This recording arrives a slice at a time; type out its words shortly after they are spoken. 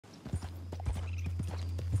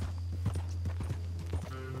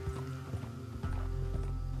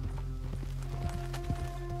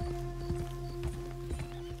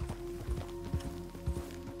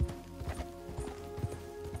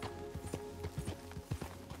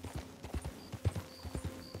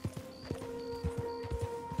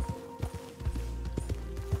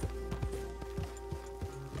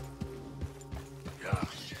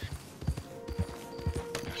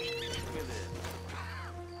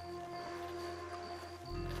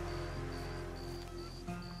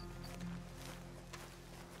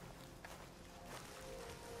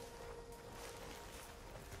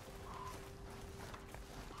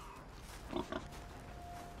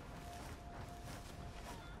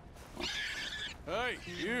Hey,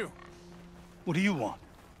 you. What do you want?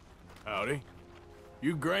 Howdy.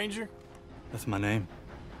 You Granger? That's my name.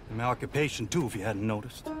 And my occupation, too, if you hadn't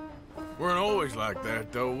noticed. Weren't always like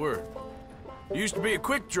that, though, were we? Used to be a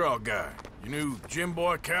quick-draw guy. You knew Jim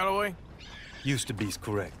Boy Calloway? Used to be's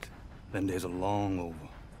correct. Them days are long over.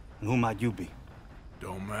 And who might you be?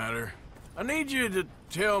 Don't matter. I need you to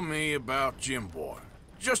tell me about Jim Boy.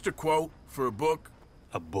 Just a quote for a book.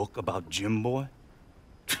 A book about Jim Boy?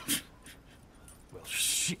 Well,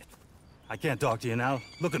 shit. I can't talk to you now.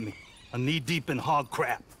 Look at me. I'm knee-deep in hog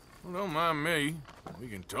crap. Well, don't mind me. We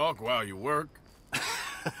can talk while you work.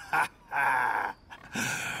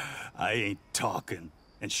 I ain't talking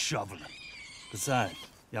and shoveling. Besides,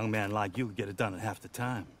 a young man like you could get it done in half the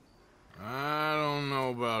time. I don't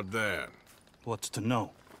know about that. What's to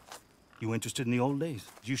know? You interested in the old days?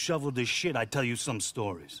 You shoveled this shit, I tell you some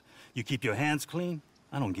stories. You keep your hands clean,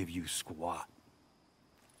 I don't give you squat.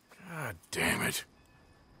 God damn it.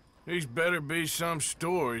 These better be some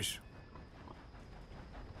stories.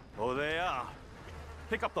 Oh, they are.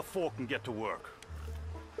 Pick up the fork and get to work.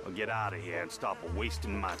 Or get out of here and stop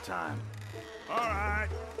wasting my time. All right.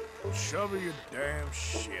 Shovel your damn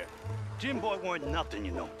shit. Jim Boy weren't nothing,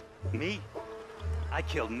 you know. Me? I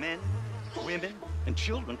killed men, women, and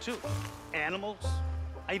children, too. Animals.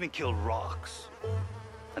 I even killed rocks.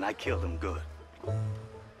 And I killed them good.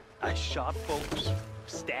 I shot folks,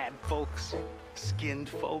 stabbed folks, skinned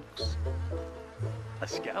folks. I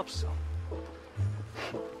scalped some.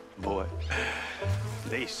 Boy,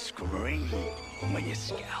 they scream when you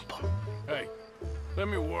scalp them. Hey, let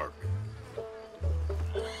me work.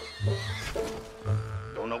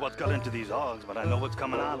 Don't know what's got into these hogs, but I know what's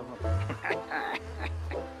coming out of them.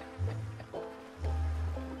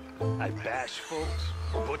 I bashed folks,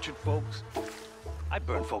 butchered folks. I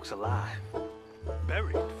burned folks alive.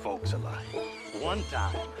 Buried folks alive. One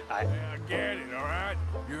time, I get it, all right?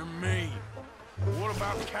 You're mean. What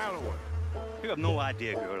about Calloway? You have no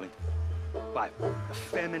idea, girlie. By a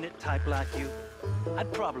effeminate type like you,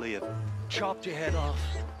 I'd probably have chopped your head off,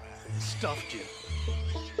 stuffed you,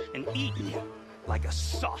 and eaten you like a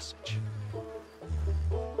sausage.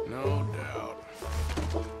 No doubt.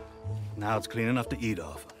 Now it's clean enough to eat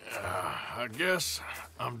off. I guess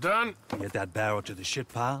I'm done. Get that barrel to the shit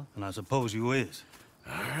pile, and I suppose you is.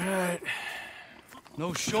 All right.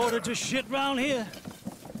 No shortage of shit round here.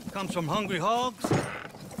 Comes from hungry hogs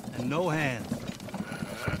and no hands.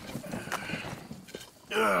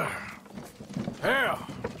 Hell,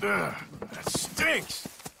 that stinks.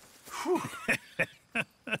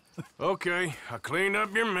 Okay, I cleaned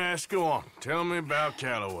up your mess. Go on, tell me about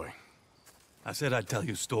Calloway. I said I'd tell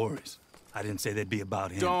you stories. I didn't say they'd be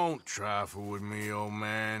about him. Don't trifle with me, old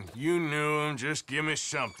man. You knew him. Just give me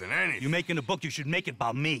something, anything. You making a book, you should make it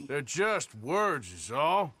about me. They're just words, is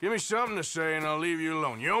all. Give me something to say and I'll leave you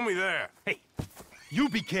alone. You owe me that. Hey, you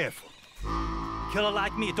be careful. A killer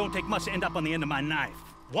like me, it don't take much to end up on the end of my knife.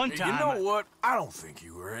 One time... You know what? I don't think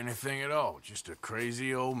you were anything at all. Just a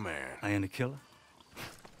crazy old man. I ain't a killer?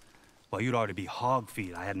 Well, you'd already be hog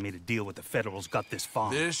feed. I hadn't made a deal with the Federals, got this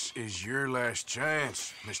far. This is your last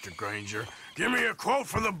chance, Mr. Granger. Give me a quote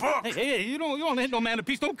for the book! Hey, you don't hit no man of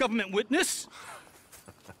peace, no government witness.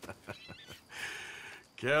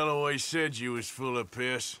 Calloway said you was full of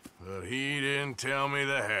piss, but he didn't tell me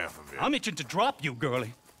the half of it. I'm itching to drop you,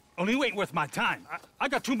 girlie. Only you ain't worth my time. I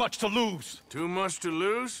got too much to lose. Too much to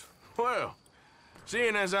lose? Well,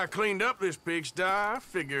 seeing as I cleaned up this pigsty, I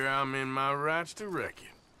figure I'm in my rights to wreck it.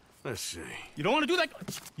 Let's see. You don't want to do that?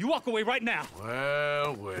 You walk away right now.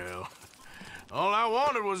 Well, well. All I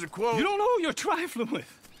wanted was a quote. You don't know who you're trifling with.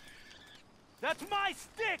 That's my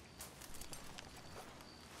stick!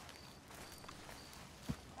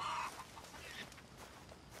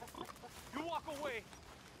 You walk away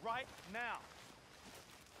right now.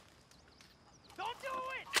 Don't do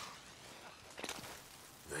it!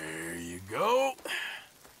 There you go.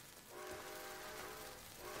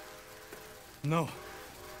 No.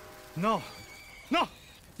 No. No!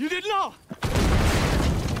 You didn't know!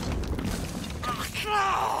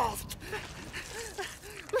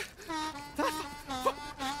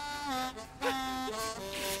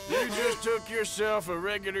 You just took yourself a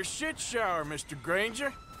regular shit shower, Mr.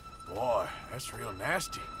 Granger. Boy, that's real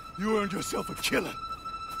nasty. You earned yourself a killing.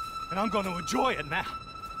 And I'm gonna enjoy it now.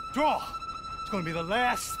 Draw! It's gonna be the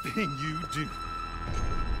last thing you do.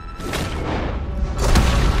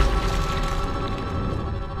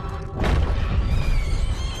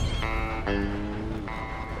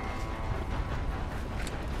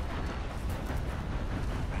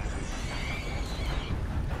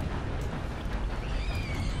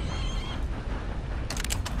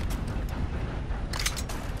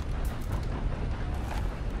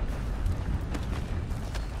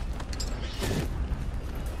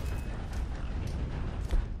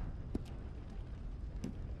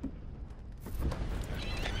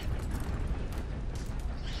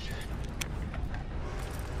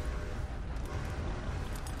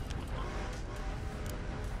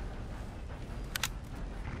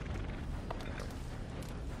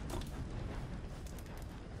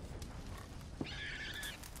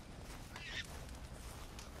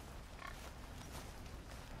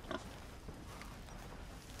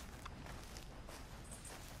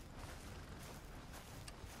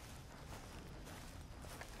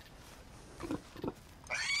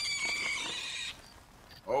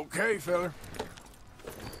 Okay, feller.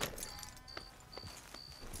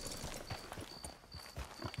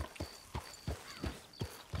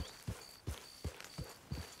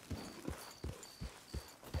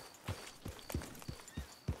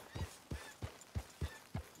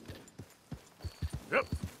 Yep.